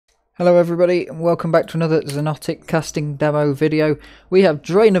Hello everybody and welcome back to another Xonotic casting demo video. We have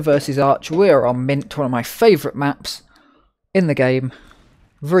Draena versus Arch. We are on Mint, one of my favourite maps in the game.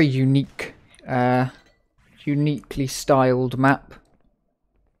 Very unique, uniquely styled map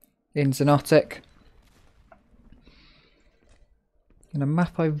in Xonotic. And a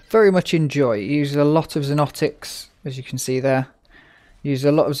map I very much enjoy. It uses a lot of Xonotics, as you can see there. Uses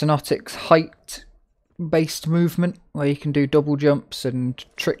a lot of Xonotics height based movement where you can do double jumps and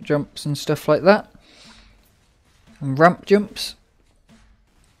trick jumps and stuff like that, and ramp jumps.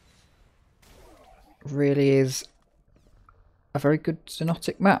 Really is a very good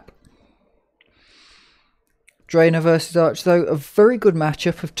Xonotic map. Draena versus Arch though, a very good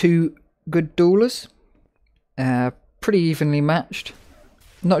matchup of two good duelers, pretty evenly matched.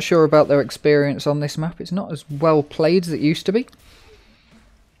 Not sure about their experience on this map. It's not as well played as it used to be.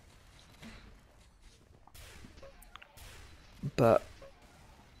 But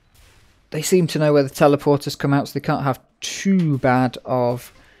they seem to know where the teleporters come out, so they can't have too bad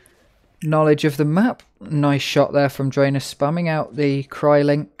of knowledge of the map. Nice shot there from Draena, spamming out the cry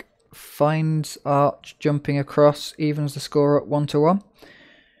link. Finds Arch jumping across, evens the score up 1-1.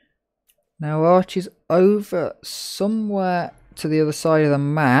 Now Arch is over somewhere to the other side of the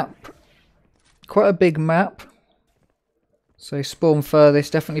map. Quite a big map. So spawn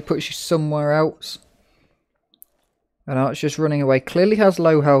furthest definitely puts you somewhere else. And Arch just running away. Clearly has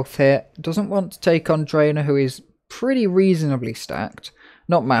low health here. Doesn't want to take on Draena, who is pretty reasonably stacked.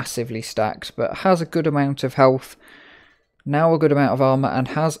 Not massively stacked, but has a good amount of health. Now a good amount of armor, and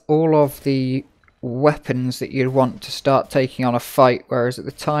has all of the weapons that you'd want to start taking on a fight. Whereas at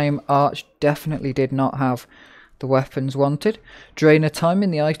the time, Arch definitely did not have the weapons wanted. Draena timing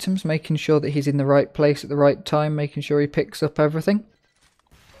the items, making sure that he's in the right place at the right time, making sure he picks up everything.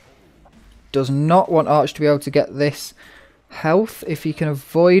 Does not want Arch to be able to get this health if he can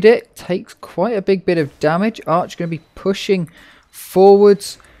avoid it. Takes quite a big bit of damage. Arch going to be pushing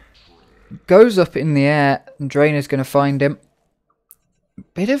forwards. Goes up in the air and Draena's going to find him.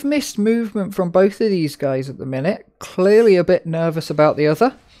 Bit of missed movement from both of these guys at the minute. Clearly a bit nervous about the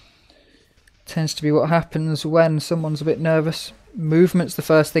other. Tends to be what happens when someone's a bit nervous. Movement's the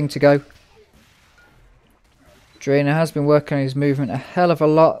first thing to go. Draena has been working on his movement a hell of a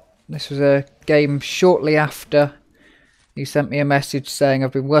lot. This was a game shortly after he sent me a message saying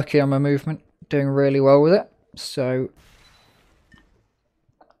I've been working on my movement, doing really well with it. So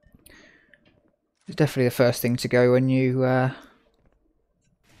it's definitely the first thing to go when you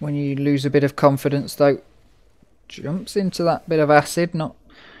lose a bit of confidence. Though jumps into that bit of acid, not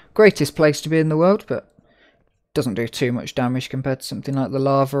greatest place to be in the world, but doesn't do too much damage compared to something like the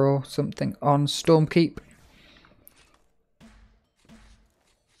lava or something on Stormkeep.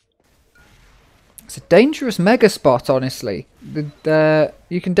 It's a dangerous mega spot, honestly. You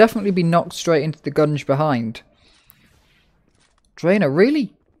can definitely be knocked straight into the gunge behind. Draena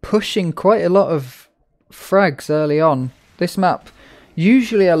really pushing quite a lot of frags early on. This map,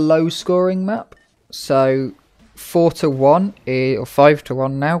 usually a low scoring map, so 4-1 or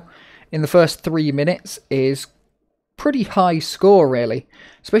 5-1 now in the first 3 minutes is pretty high score, really.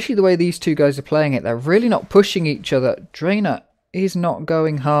 Especially the way these two guys are playing it. They're really not pushing each other. Draena is not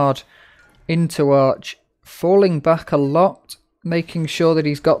going hard into Arch, falling back a lot, making sure that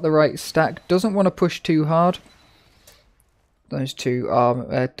he's got the right stack. Doesn't want to push too hard. Those two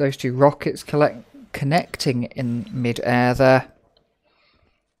rockets connecting in mid-air there.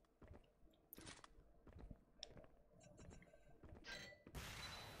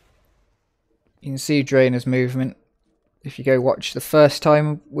 You can see Draena's movement. If you go watch the first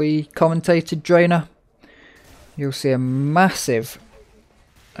time we commentated Draena, you'll see a massive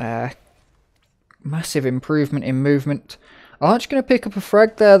improvement in movement. Arch going to pick up a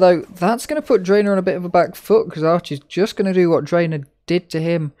frag there though. That's going to put Draena on a bit of a back foot, because Arch is just going to do what Draena did to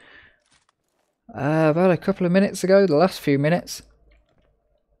him about a couple of minutes ago, the last few minutes.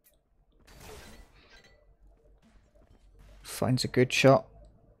 Finds a good shot.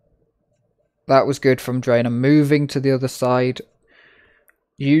 That was good from Draena, moving to the other side,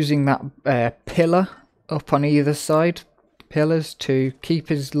 using that pillar up on either side. Pillars to keep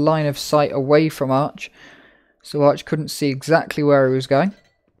his line of sight away from Arch, so Arch couldn't see exactly where he was going.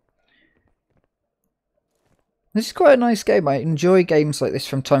 This is quite a nice game. I enjoy games like this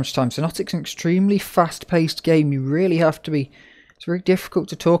from time to time. Xonotic's an extremely fast-paced game. You really have to be... It's very difficult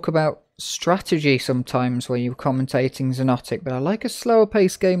to talk about strategy sometimes when you're commentating Xonotic, but I like a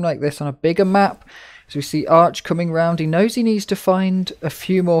slower-paced game like this on a bigger map. So we see Arch coming round. He knows he needs to find a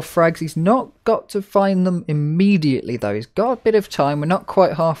few more frags. He's not got to find them immediately, though. He's got a bit of time. We're not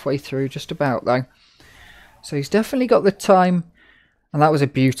quite halfway through, just about, though. So he's definitely got the time And that was a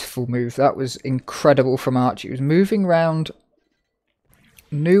beautiful move. That was incredible from Arch. He was moving around,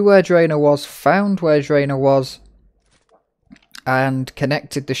 knew where Draena was, found where Draena was, and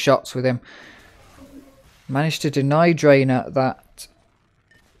connected the shots with him. Managed to deny Draena that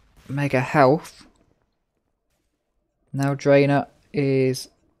mega health. Now Draena is...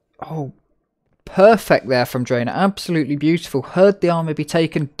 oh, perfect there from Draena. Absolutely beautiful. Heard the armor be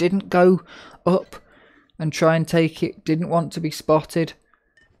taken. Didn't go up and try and take it. Didn't want to be spotted.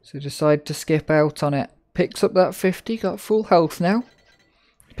 So decided to skip out on it. Picks up that 50. Got full health now.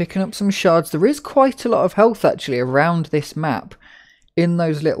 Picking up some shards. There is quite a lot of health actually around this map. In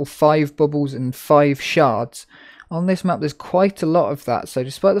those little 5 bubbles and 5 shards. On this map there's quite a lot of that. So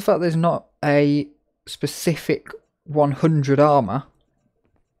despite the fact there's not a specific 100 armor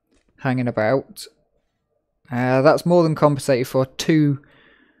hanging about, that's more than compensated for.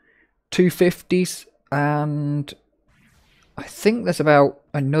 250s, and I think there's about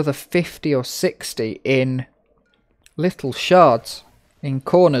another 50 or 60 in little shards in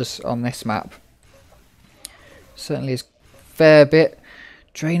corners on this map. Certainly is a fair bit.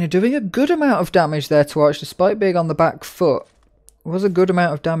 Draena doing a good amount of damage there to Arch, despite being on the back foot. It was a good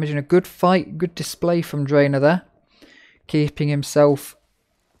amount of damage and a good fight, good display from Draena there. Keeping himself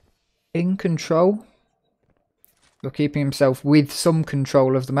in control. Or keeping himself with some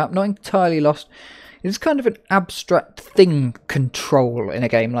control of the map. Not entirely lost. It's kind of an abstract thing, control, in a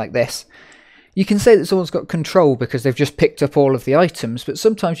game like this. You can say that someone's got control because they've just picked up all of the items, but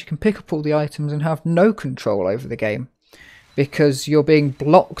sometimes you can pick up all the items and have no control over the game. Because you're being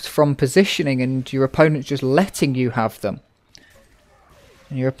blocked from positioning and your opponent's just letting you have them.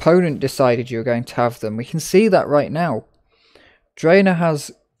 And your opponent decided you were going to have them. We can see that right now. Draena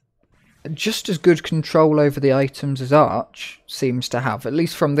has just as good control over the items as Arch seems to have, at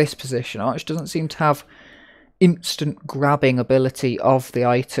least from this position. Arch doesn't seem to have instant grabbing ability of the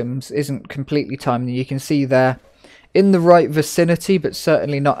items, isn't completely timely. You can see there in the right vicinity, but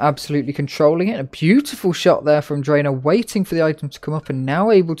certainly not absolutely controlling it. A beautiful shot there from Draena, waiting for the item to come up and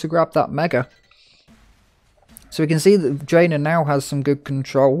now able to grab that mega. So we can see that Draena now has some good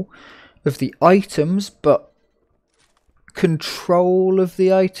control of the items, but control of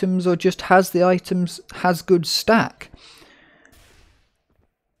the items or just has the items, has good stack.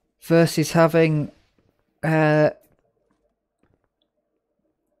 Versus having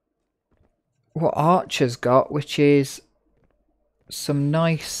what Archer's got, which is some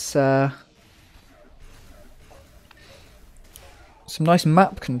nice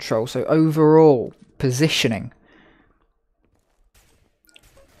map control, so overall positioning,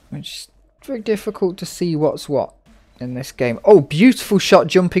 which is very difficult to see what's what in this game. Oh, beautiful shot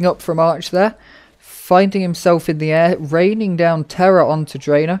jumping up from Arch there, finding himself in the air, raining down terror onto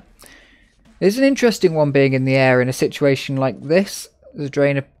Draena. It's an interesting one being in the air in a situation like this, as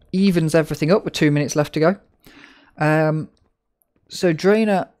Draena evens everything up with 2 minutes left to go. So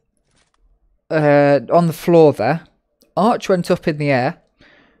Draena on the floor there. Arch went up in the air.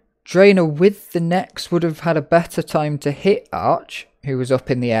 Draena with the Nex would have had a better time to hit Arch, who was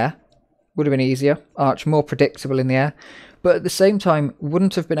up in the air. Would have been easier. Arch more predictable in the air. But at the same time,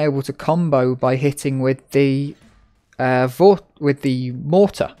 wouldn't have been able to combo by hitting with the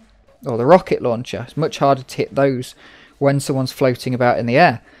mortar or the rocket launcher. It's much harder to hit those when someone's floating about in the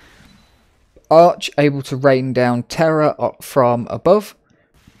air. Arch able to rain down terror from above.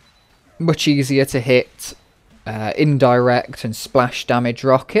 Much easier to hit indirect and splash damage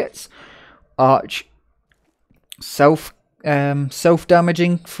rockets. Arch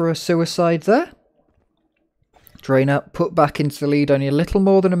self-damaging for a suicide there. Draena put back into the lead, only a little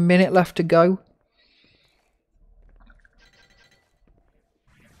more than a minute left to go.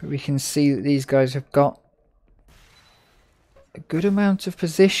 But we can see that these guys have got a good amount of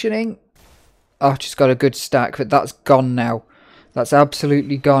positioning. Arch has got a good stack, but that's gone now. That's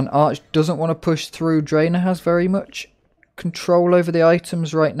absolutely gone. Arch doesn't want to push through. Draena has very much control over the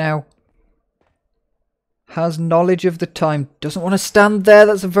items right now. Has knowledge of the time. Doesn't want to stand there.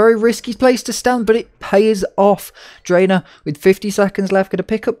 That's a very risky place to stand, but it pays off. Draena, with 50 seconds left, going to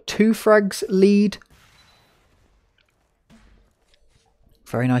pick up 2 frags lead.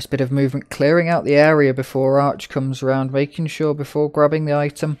 Very nice bit of movement. Clearing out the area before Arch comes around. Making sure before grabbing the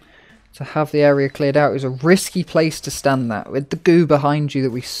item to have the area cleared out. It was a risky place to stand that. With the goo behind you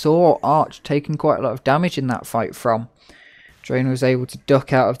that we saw Arch taking quite a lot of damage in that fight from. Draena was able to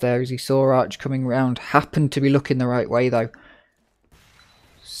duck out of there as he saw Arch coming round. Happened to be looking the right way though.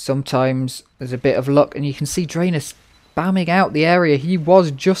 Sometimes there's a bit of luck and you can see Draena spamming out the area he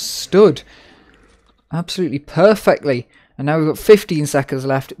was just stood. Absolutely perfectly. And now we've got 15 seconds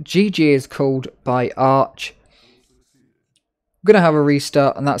left. GG is called by Arch. We're going to have a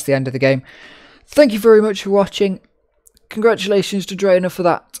restart, and that's the end of the game. Thank you very much for watching. Congratulations to Draena for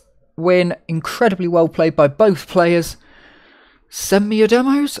that win. Incredibly well played by both players. Send me your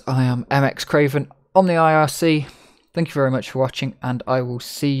demos. I am MxCraven on the IRC. Thank you very much for watching, and I will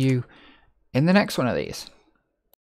see you in the next one of these.